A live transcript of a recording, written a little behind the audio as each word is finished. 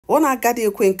One agadi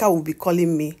ekwenka will be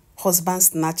calling me husband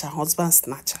snatcher, husband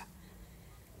snatcher.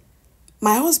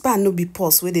 My husband no be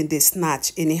pause when they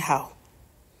snatch anyhow.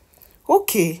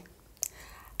 Okay,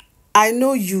 I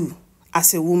know you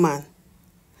as a woman.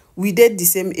 We did the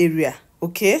same area,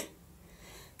 okay?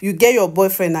 You get your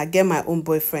boyfriend, I get my own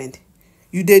boyfriend.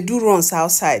 You dey do runs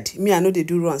outside. Me, I know they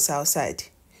do runs outside.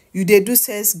 You dey do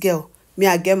sales girl. Me,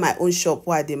 I get my own shop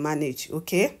where they manage,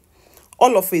 okay?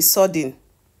 All of a sudden,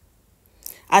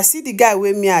 I see the guy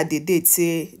wey me I dey date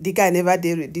say the guy never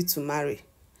dey ready to marry.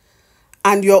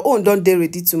 And your own don't dey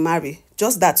ready to marry.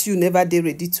 Just that you never dey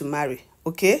ready to marry,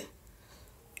 okay?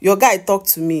 Your guy talk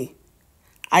to me.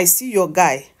 I see your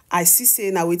guy. I see say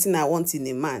na wetin I want in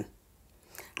a man.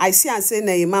 I see and say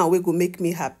na a man wey go make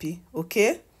me happy,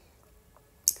 okay?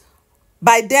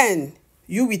 By then,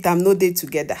 you with am no dey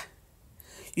together.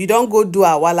 You don't go do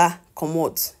awala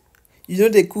comot. You know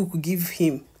the cook give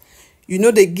him. You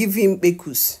know they give him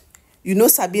bekus. You know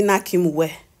sabi knack him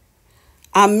well.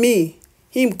 And me,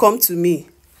 him come to me.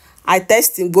 I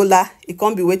test him gola, it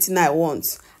can't be waiting I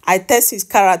want. I test his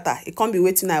character, it can't be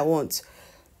waiting I want.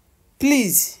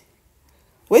 Please,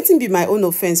 waiting be my own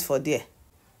offense for there.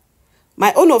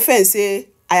 My own offense say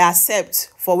I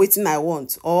accept for waiting I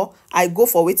want or I go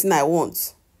for waiting I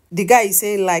want. The guy is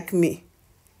saying like me.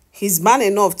 He's man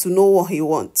enough to know what he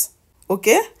wants.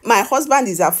 Okay? My husband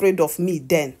is afraid of me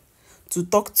then to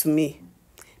talk to me.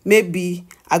 Maybe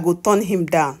I go turn him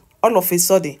down. All of a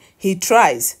sudden, he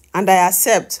tries and I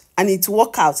accept and it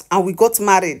work out and we got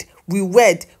married. We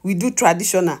wed, we do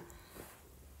traditional.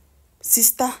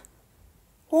 Sister,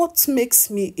 what makes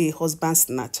me a husband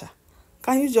snatcher?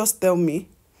 Can you just tell me?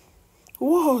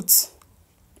 What?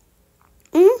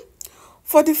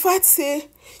 For the fact say,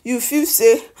 you feel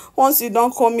say, once you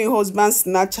don't call me husband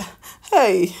snatcher,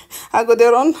 hey, I go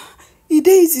there run. It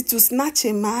is easy to snatch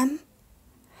a man.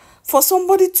 For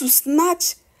somebody to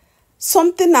snatch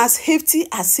something as hefty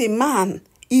as a man,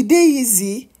 it is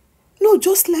easy. No,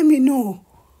 just let me know.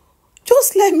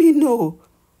 Just let me know.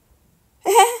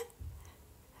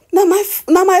 Now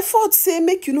my fault say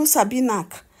make you no sabi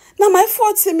knack. Now my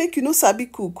fault say make you no sabi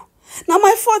cook. Now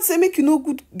my fault say make you no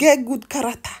get good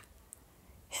character.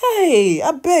 Hey,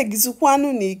 I beg,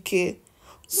 zukwanu nike.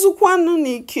 Zukwanu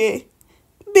nike.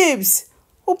 Babes,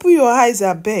 open your eyes,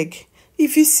 I beg.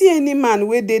 If you see any man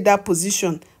where they that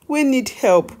position, we need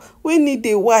help, we need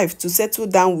a wife to settle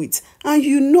down with, and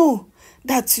you know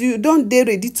that you don't dare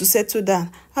ready to settle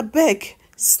down, I beg,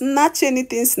 snatch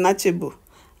anything snatchable.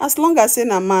 As long as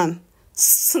in a man,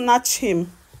 snatch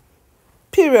him.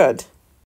 Period.